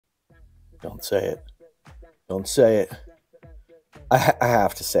Don't say it. Don't say it. I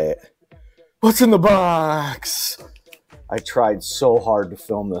have to say it. What's in the box? I tried so hard to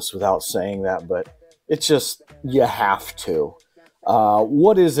film this without saying that, but it's just, you have to.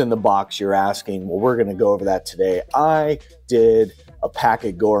 What is in the box, you're asking? Well, we're going to go over that today. I did a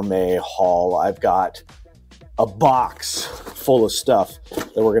Packit Gourmet haul. I've got a box full of stuff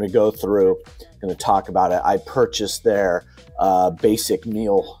that we're going to go through. Going to talk about it. I purchased their basic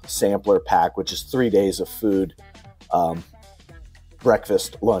meal sampler pack, which is 3 days of food,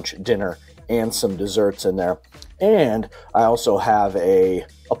 breakfast, lunch, dinner, and some desserts in there. And I also have a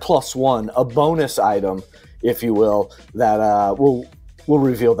plus one, a bonus item, if you will, that we'll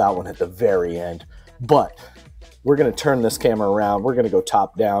reveal that one at the very end. But we're going to turn this camera around. We're going to go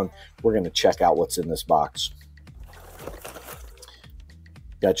top down. We're going to check out what's in this box.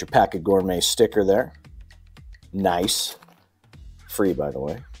 Got your Packit Gourmet sticker there. Nice. Free, by the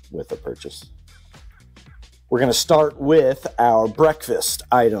way, with the purchase. We're going to start with our breakfast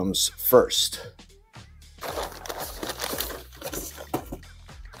items first.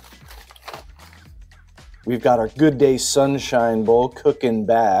 We've got our Good Day Sunshine Bowl cooking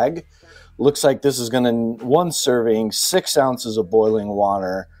bag. Looks like this is going to, one serving, 6 ounces of boiling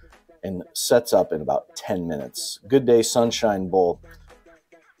water, and sets up in about 10 minutes. Good Day Sunshine Bowl.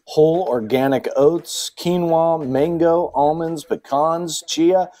 Whole organic oats, quinoa, mango, almonds, pecans,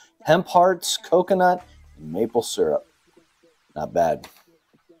 chia, hemp hearts, coconut, and maple syrup. Not bad.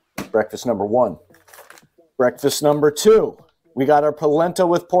 Breakfast number one. Breakfast number two. We got our polenta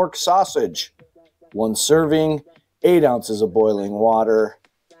with pork sausage. 1 serving, 8 ounces of boiling water,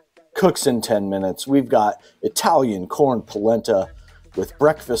 cooks in 10 minutes. We've got Italian corn polenta with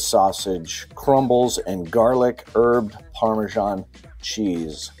breakfast sausage, crumbles, and garlic herbed Parmesan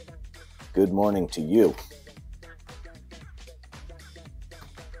cheese. Good morning to you.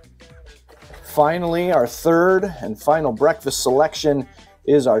 Finally, our third and final breakfast selection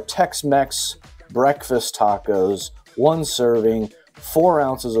is our Tex-Mex breakfast tacos. 1 serving, 4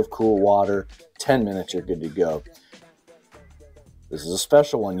 ounces of cool water, 10 minutes, you're good to go. This is a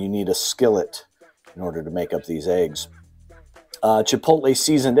special one. You need a skillet in order to make up these eggs. Chipotle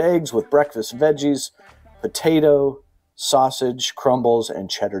seasoned eggs with breakfast veggies, potato, sausage, crumbles, and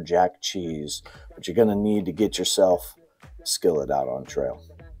cheddar jack cheese. But you're going to need to get yourself a skillet out on trail.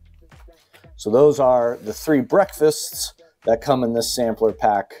 So those are the 3 breakfasts that come in this sampler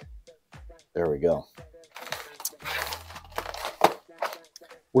pack. There we go.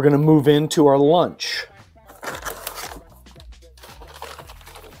 We're going to move into our lunch.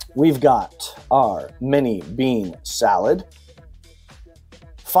 We've got our mini bean salad,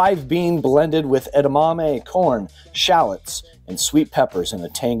 5 bean blended with edamame, corn, shallots, and sweet peppers in a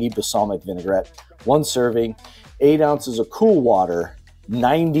tangy balsamic vinaigrette. 1 serving, 8 ounces of cool water,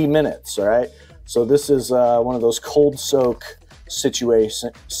 90 minutes, all right? So this is one of those cold soak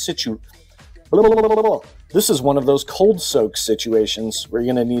This is one of those cold soak situations where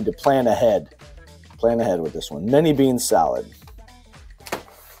you're going to need to plan ahead. Plan ahead with this one. Mini bean salad.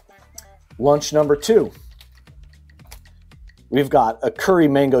 Lunch number 2. We've got a curry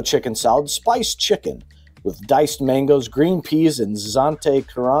mango chicken salad, spiced chicken with diced mangoes, green peas, and Zante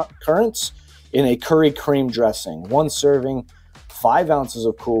currants in a curry cream dressing. 1 serving, 5 ounces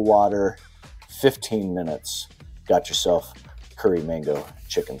of cool water, 15 minutes. Got yourself curry mango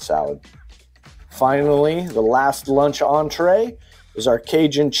chicken salad. Finally, the last lunch entree is our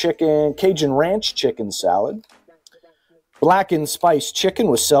Cajun ranch chicken salad. Blackened spiced chicken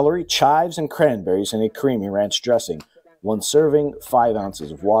with celery, chives, and cranberries in a creamy ranch dressing. 1 serving, 5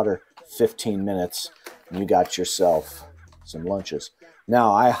 ounces of water, 15 minutes, and you got yourself some lunches.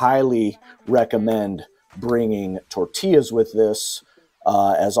 Now, I highly recommend bringing tortillas with this,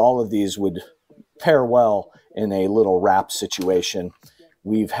 as all of these would pair well in a little wrap situation.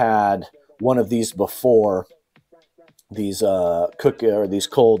 We've had one of these before, these these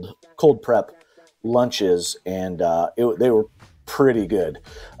cold prep lunches, and they were pretty good,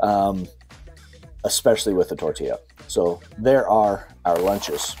 especially with the tortilla. So there are our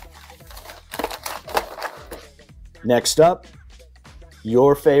lunches. Next up,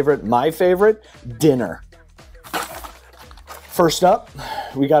 your favorite, my favorite, dinner. First up,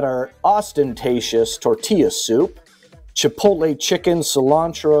 we got our ostentatious tortilla soup, chipotle chicken,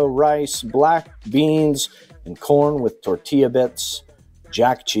 cilantro, rice, black beans, and corn with tortilla bits,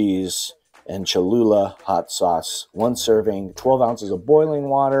 jack cheese, and Cholula hot sauce. 1 serving, 12 ounces of boiling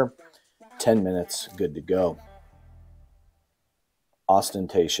water, 10 minutes, good to go.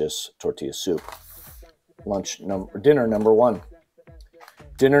 Ostentatious tortilla soup. Dinner number 1.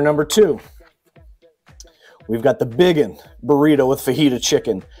 Dinner number 2. We've got the biggin burrito with fajita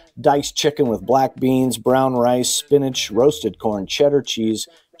chicken, diced chicken with black beans, brown rice, spinach, roasted corn, cheddar cheese,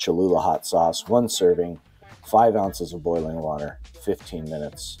 Cholula hot sauce, 1 serving, 5 ounces of boiling water, 15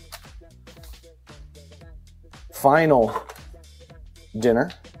 minutes. Final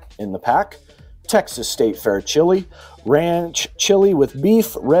dinner in the pack, Texas State Fair chili, ranch chili with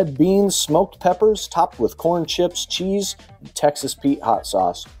beef, red beans, smoked peppers, topped with corn chips, cheese, and Texas Pete hot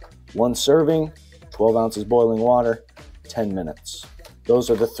sauce. 1 serving, 12 ounces boiling water, 10 minutes. Those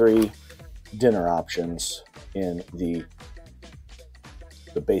are the 3 dinner options in the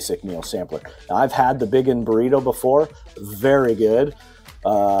basic meal sampler. Now, I've had the biggin burrito before. Very good.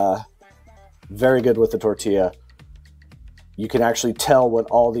 Very good with the tortilla. You can actually tell what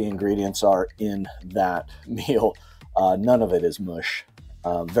all the ingredients are in that meal. None of it is mush.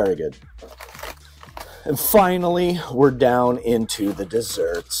 Very good. And finally, we're down into the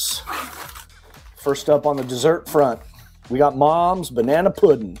desserts. First up on the dessert front, we got Mom's Banana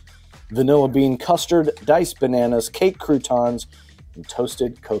Pudding, vanilla bean custard, diced bananas, cake croutons, and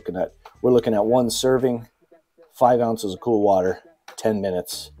toasted coconut. We're looking at 1 serving, 5 ounces of cool water, 10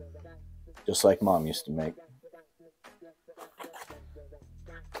 minutes, just like Mom used to make.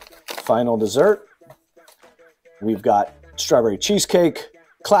 Final dessert, we've got strawberry cheesecake,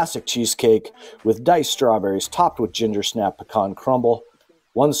 classic cheesecake with diced strawberries topped with ginger snap pecan crumble.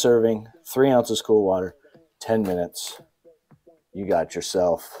 1 serving, 3 ounces cool water, 10 minutes. You got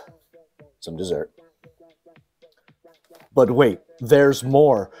yourself some dessert. But wait, there's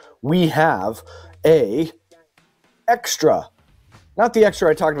more. We have a extra. Not the extra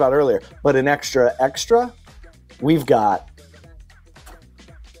I talked about earlier, but an extra. We've got,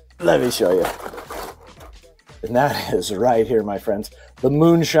 let me show you. And that is right here, my friends. The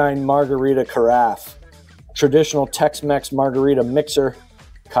Moonshine Margarita Carafe. Traditional Tex-Mex margarita mixer.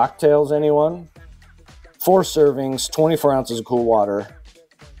 Cocktails, anyone? 4 servings, 24 ounces of cool water,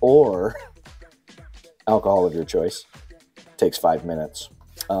 or alcohol of your choice. Takes 5 minutes.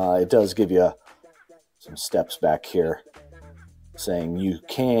 It does give you some steps back here saying you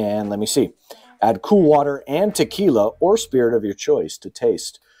can, let me see, add cool water and tequila or spirit of your choice to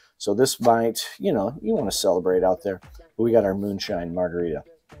taste. So this might, you want to celebrate out there. But we got our Moonshine Margarita.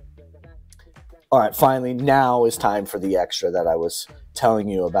 All right, finally, now is time for the extra that I was telling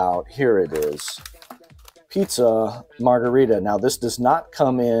you about. Here it is. Pizza Margarita. Now, this does not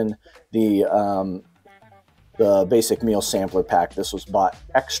come in the basic meal sampler pack. This was bought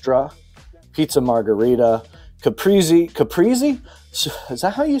extra. Pizza Margarita. Caprese? Is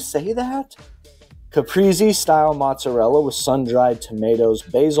that how you say that? Caprese style mozzarella with sun-dried tomatoes,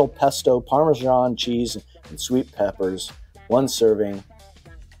 basil, pesto, Parmesan cheese, and sweet peppers. 1 serving.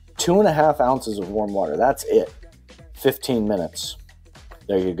 2.5 ounces of warm water. That's it. 15 minutes.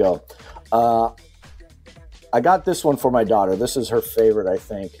 There you go. I got this one for my daughter. This is her favorite, I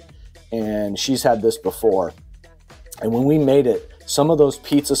think. And she's had this before. And when we made it, some of those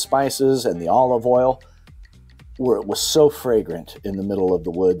pizza spices and the olive oil was so fragrant in the middle of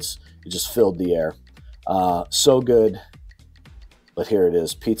the woods. It just filled the air. So good. But here it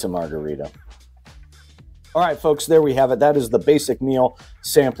is, Pizza Margarita. All right, folks, there we have it. That is the basic meal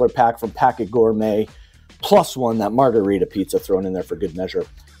sampler pack from Packit Gourmet, plus one, that margarita pizza thrown in there for good measure.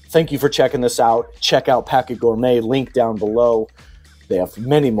 Thank you for checking this out. Check out Packit Gourmet, link down below. They have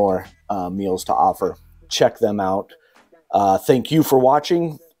many more meals to offer. Check them out. Thank you for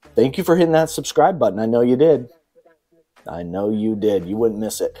watching. Thank you for hitting that subscribe button. I know you did. I know you did. You wouldn't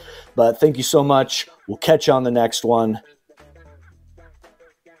miss it. But thank you so much. We'll catch you on the next one.